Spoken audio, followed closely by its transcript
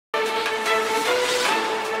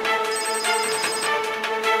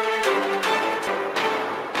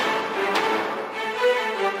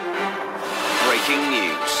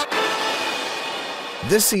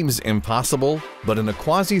This seems impossible, but in a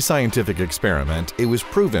quasi-scientific experiment, it was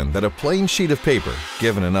proven that a plain sheet of paper,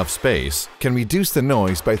 given enough space, can reduce the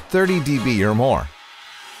noise by 30 dB or more.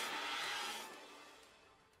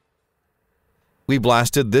 We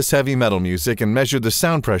blasted this heavy metal music and measured the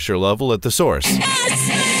sound pressure level at the source.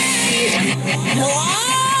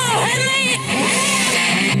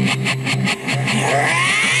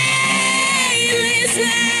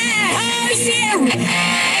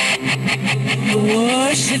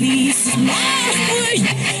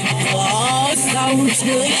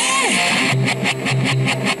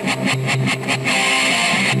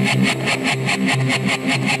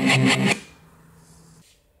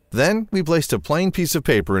 Then we placed a plain piece of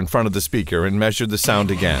paper in front of the speaker and measured the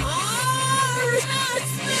sound again.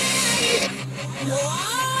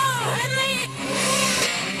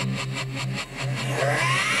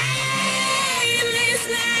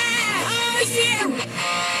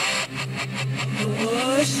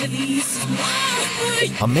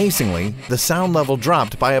 Amazingly, the sound level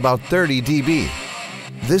dropped by about 30 dB.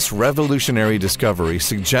 This revolutionary discovery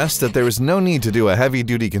suggests that there is no need to do a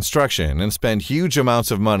heavy-duty construction and spend huge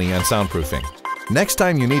amounts of money on soundproofing. Next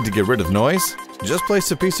time you need to get rid of noise, just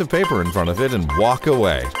place a piece of paper in front of it and walk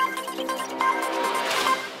away.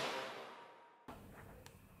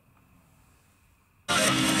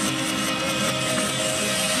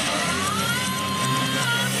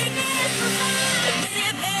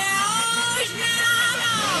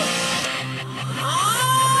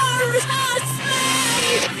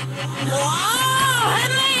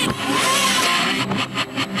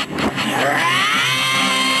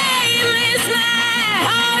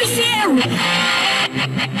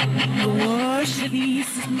 Wash these